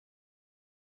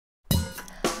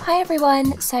Hi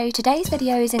everyone, so today's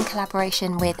video is in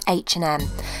collaboration with H&M.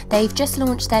 They've just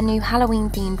launched their new Halloween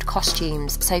themed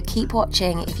costumes, so keep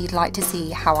watching if you'd like to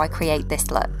see how I create this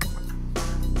look.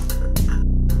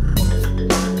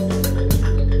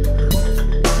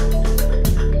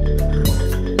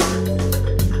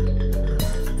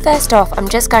 First off, I'm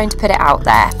just going to put it out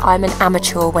there, I'm an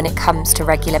amateur when it comes to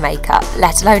regular makeup,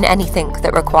 let alone anything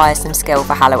that requires some skill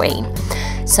for Halloween.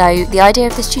 So the idea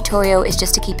of this tutorial is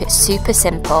just to keep it super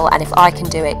simple, and if I can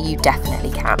do it, you definitely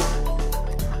can.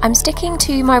 I'm sticking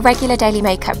to my regular daily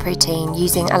makeup routine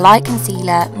using a light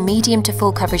concealer, medium to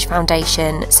full coverage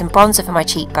foundation, some bronzer for my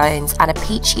cheekbones and a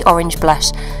peachy orange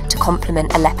blush to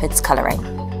complement a leopard's colouring.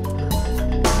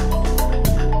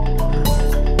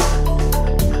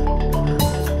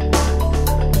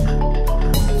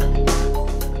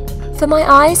 For my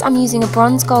eyes, I'm using a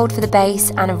bronze gold for the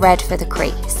base and a red for the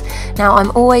crease. Now,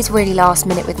 I'm always really last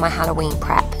minute with my Halloween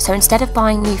prep, so instead of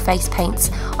buying new face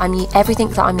paints, everything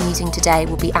that I'm using today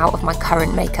will be out of my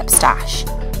current makeup stash.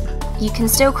 You can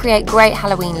still create great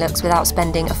Halloween looks without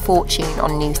spending a fortune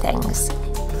on new things.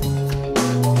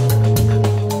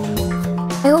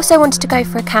 I also wanted to go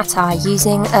for a cat eye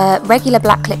using a regular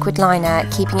black liquid liner,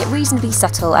 keeping it reasonably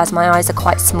subtle as my eyes are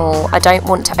quite small. I don't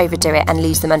want to overdo it and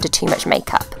lose them under too much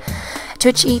makeup. To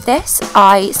achieve this,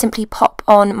 I simply pop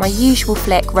on my usual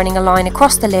flick, running a line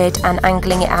across the lid and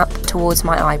angling it up towards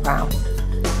my eyebrow.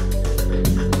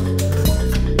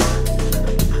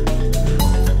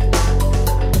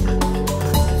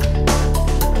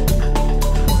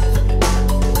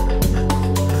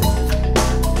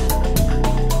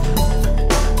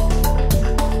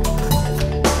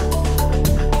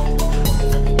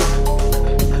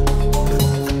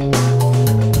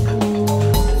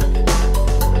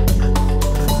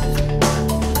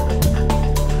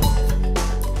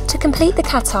 To complete the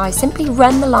cat eye, simply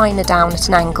run the liner down at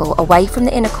an angle away from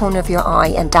the inner corner of your eye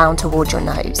and down towards your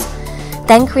nose.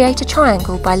 Then create a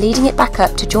triangle by leading it back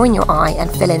up to join your eye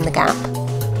and fill in the gap.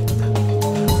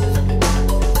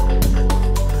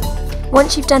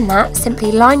 Once you've done that,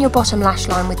 simply line your bottom lash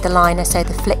line with the liner so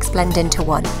the flicks blend into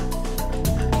one.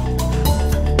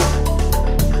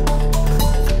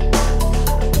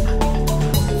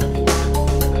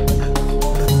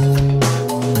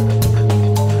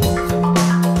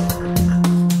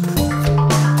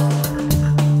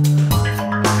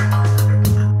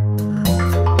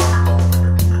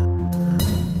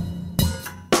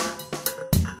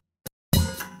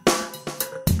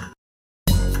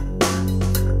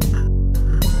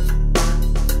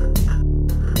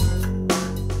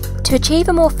 To achieve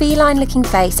a more feline looking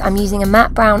face, I'm using a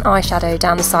matte brown eyeshadow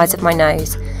down the sides of my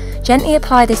nose. Gently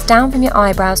apply this down from your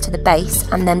eyebrows to the base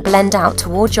and then blend out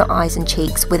towards your eyes and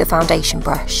cheeks with a foundation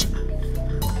brush.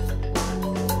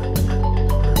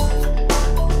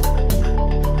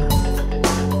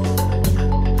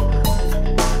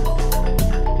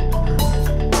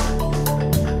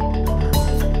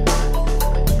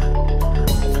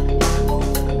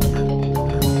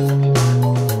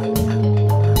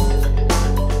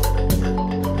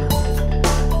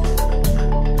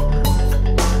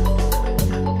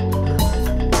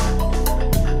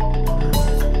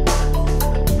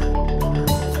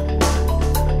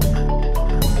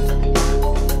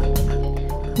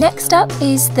 Next up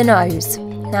is the nose.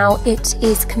 Now, it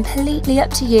is completely up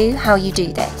to you how you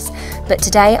do this, but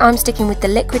today I'm sticking with the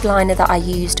liquid liner that I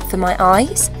used for my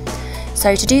eyes.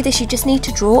 So to do this, you just need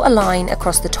to draw a line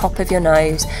across the top of your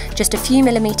nose, just a few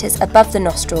millimeters above the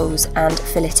nostrils, and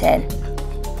fill it in.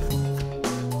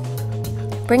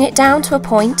 Bring it down to a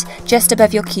point just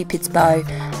above your cupid's bow,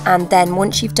 and then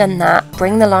once you've done that,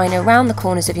 bring the liner around the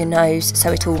corners of your nose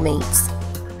so it all meets.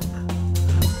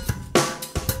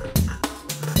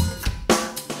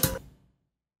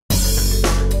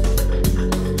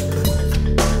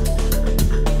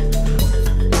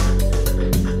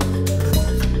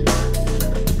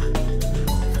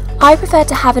 I prefer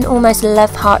to have an almost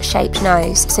love heart shaped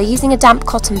nose, so using a damp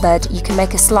cotton bud you can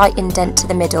make a slight indent to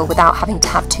the middle without having to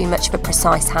have too much of a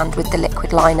precise hand with the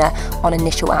liquid liner on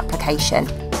initial application.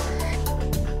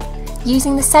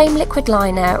 Using the same liquid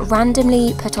liner,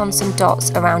 randomly put on some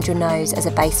dots around your nose as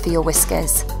a base for your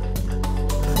whiskers.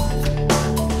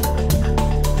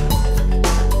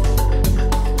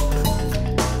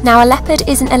 Now, a leopard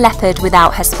isn't a leopard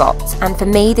without her spots, and for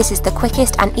me this is the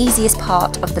quickest and easiest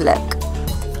part of the look.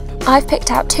 I've picked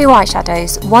out two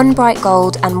eyeshadows, one bright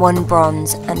gold and one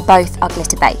bronze, and both are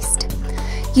glitter based.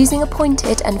 Using a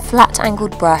pointed and flat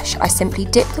angled brush, I simply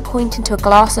dip the point into a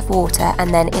glass of water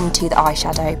and then into the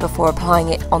eyeshadow before applying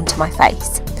it onto my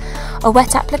face. A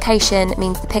wet application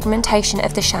means the pigmentation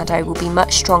of the shadow will be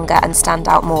much stronger and stand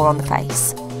out more on the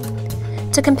face.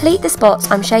 To complete the spots,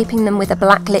 I'm shaping them with a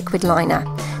black liquid liner.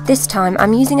 This time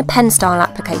I'm using a pen style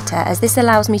applicator, as this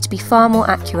allows me to be far more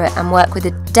accurate and work with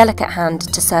a delicate hand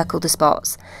to circle the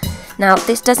spots. Now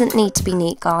this doesn't need to be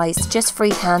neat guys, just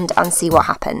freehand and see what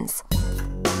happens.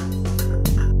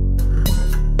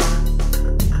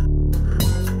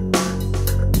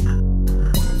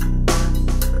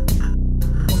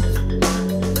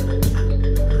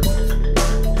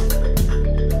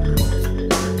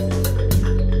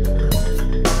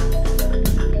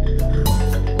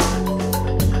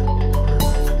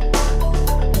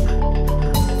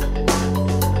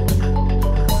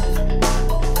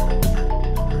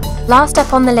 Last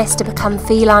up on the list to become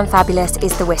feline fabulous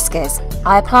is the whiskers.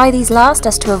 I apply these last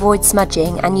just to avoid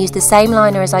smudging and use the same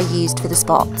liner as I used for the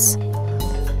spots.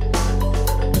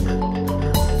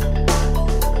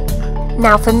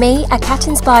 Now for me, a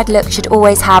cat-inspired look should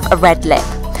always have a red lip.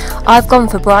 I've gone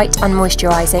for bright and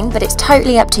moisturising, but it's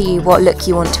totally up to you what look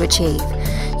you want to achieve.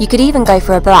 You could even go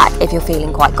for a black if you're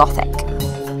feeling quite gothic.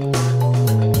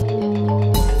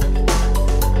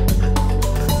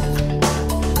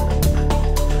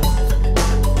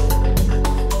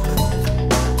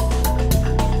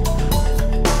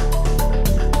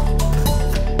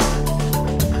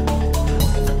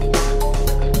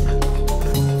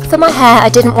 For my hair, I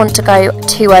didn't want to go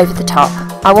too over the top.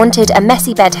 I wanted a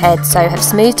messy bed head, so have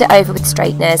smoothed it over with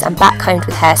straighteners and back combed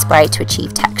with hairspray to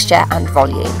achieve texture and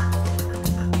volume.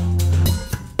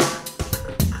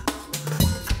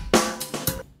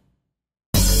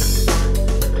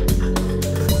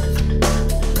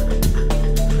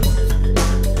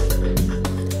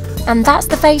 And that's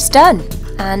the face done.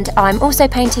 And I'm also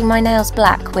painting my nails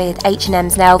black with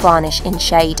H&M's nail varnish in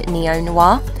shade Neo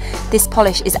Noir. This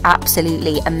polish is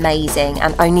absolutely amazing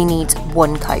and only needs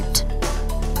one coat.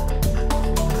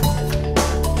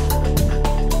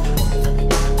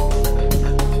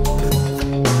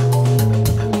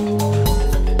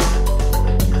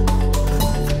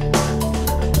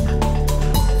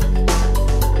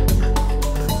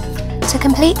 To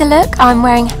complete the look, I'm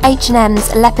wearing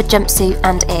H&M's leopard jumpsuit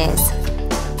and ears.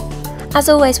 As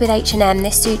always with H&M,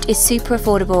 this suit is super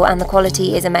affordable and the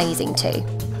quality is amazing too.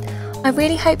 I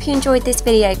really hope you enjoyed this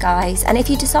video guys, and if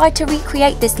you decide to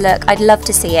recreate this look, I'd love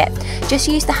to see it. Just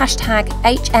use the hashtag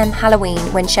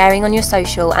HMHalloween when sharing on your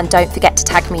social and don't forget to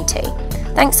tag me too.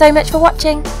 Thanks so much for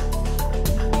watching!